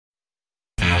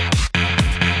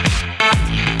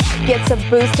gets a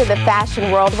boost to the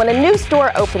fashion world when a new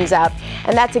store opens up.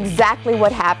 And that's exactly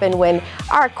what happened when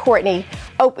our Courtney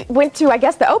went to, I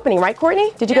guess, the opening, right,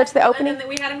 Courtney? Did you go to the opening? And then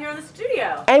we had him here in the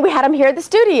studio. And we had him here at the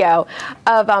studio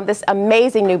of this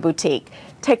amazing new boutique.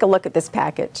 Take a look at this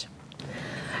package.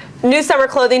 New summer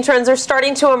clothing trends are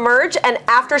starting to emerge, and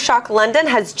Aftershock London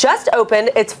has just opened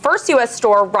its first U.S.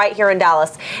 store right here in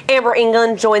Dallas. Amber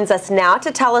England joins us now to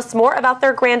tell us more about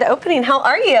their grand opening. How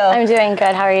are you? I'm doing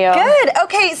good. How are you? Good.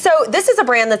 Okay, so this is a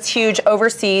brand that's huge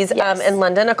overseas, yes. In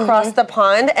London, across the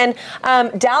pond, and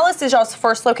Dallas is y'all's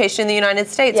first location in the United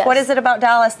States. Yes. What is it about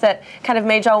Dallas that kind of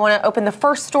made y'all want to open the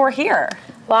first store here?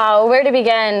 Wow, where to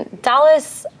begin?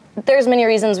 Dallas. There's many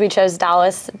reasons we chose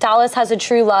Dallas. Dallas has a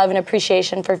true love and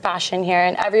appreciation for fashion here,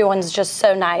 and everyone's just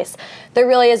so nice. There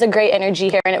really is a great energy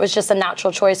here, and it was just a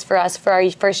natural choice for us for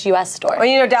our first U.S. store. Well,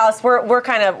 you know, Dallas,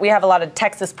 we have a lot of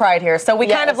Texas pride here, so we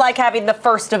kind of like having the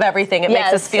first of everything. It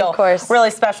makes us feel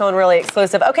really special and really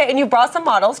exclusive. Okay, and you brought some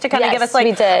models to kind of give us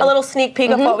like a little sneak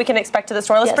peek of what we can expect to the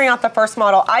store. Let's bring out the first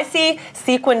model. I see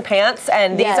sequin pants,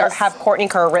 and these have Courtney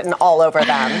Kerr written all over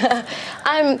them.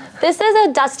 This is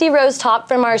a dusty rose top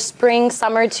from our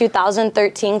spring-summer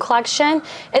 2013 collection.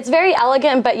 It's very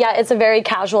elegant, but yet it's a very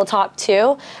casual top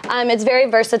too. It's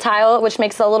very versatile, which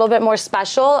makes it a little bit more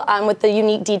special with the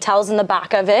unique details in the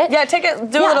back of it. Yeah, do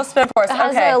a little spin for us. It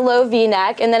has a low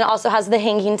V-neck, and then it also has the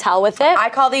hanging tail with it. I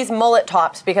call these mullet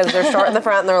tops because they're short in the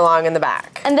front and they're long in the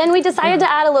back. And then we decided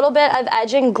to add a little bit of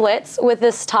edge and glitz with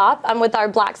this top with our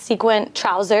black sequin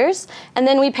trousers. And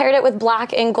then we paired it with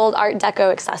black and gold Art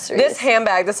Deco accessories. This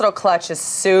handbag, this little clutch is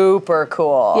super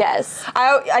cool. Yes.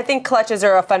 I think clutches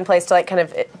are a fun place to like kind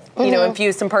of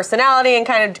infuse some personality and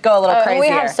kind of go a little crazier. We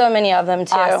have so many of them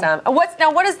too. Awesome.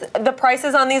 What is the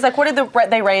prices on these? Like, what did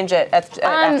they range at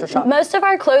Aftershock? Most of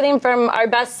our clothing from our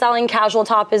best-selling casual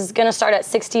top is going to start at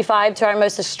 $65 to our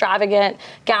most extravagant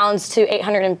gowns to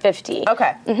 $850.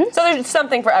 Okay. So there's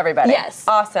something for everybody. Yes.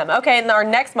 Awesome. Okay, and our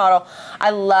next model, I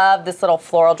love this little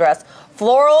floral dress.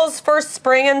 Florals for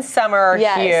spring and summer are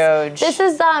huge. This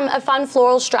is a fun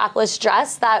floral strapless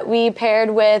dress that we paired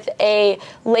with a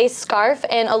lace scarf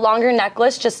and a longer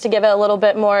necklace just to give it a little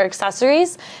bit more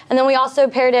accessories. And then we also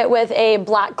paired it with a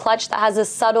black clutch that has a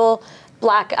subtle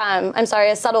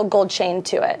a subtle gold chain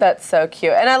to it. That's so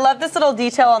cute. And I love this little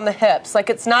detail on the hips.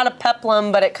 Like, it's not a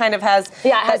peplum, but it kind of has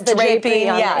has the draping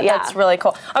on it. Yeah, that's really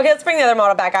cool. Okay, let's bring the other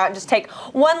model back out and just take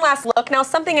one last look. Now,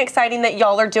 something exciting that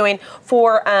y'all are doing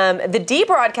for the D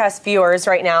broadcast viewers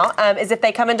right now is if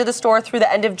they come into the store through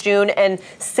the end of June and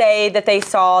say that they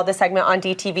saw the segment on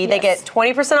DTV, they get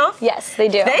 20% off? Yes, they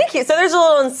do. Thank you. So there's a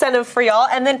little incentive for y'all.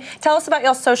 And then tell us about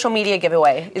y'all's social media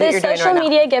giveaway that you're doing right now. The social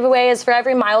media giveaway is for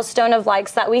every milestone of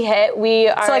likes that we hit. So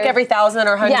like every 1,000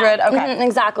 or 100? Yeah, okay.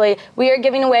 Exactly. We are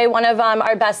giving away one of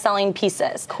our best-selling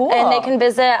pieces. Cool. And they can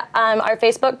visit our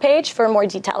Facebook page for more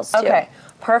details, too. Okay.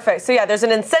 Perfect. So yeah, there's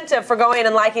an incentive for going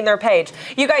and liking their page.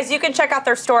 You guys, you can check out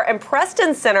their store in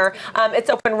Preston Center. It's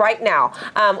open right now.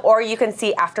 Or you can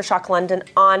see Aftershock London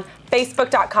on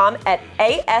Facebook.com at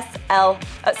ASL.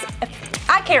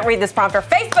 I can't read this prompter.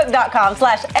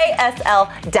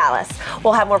 Facebook.com/ASL Dallas.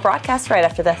 We'll have more broadcasts right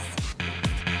after this.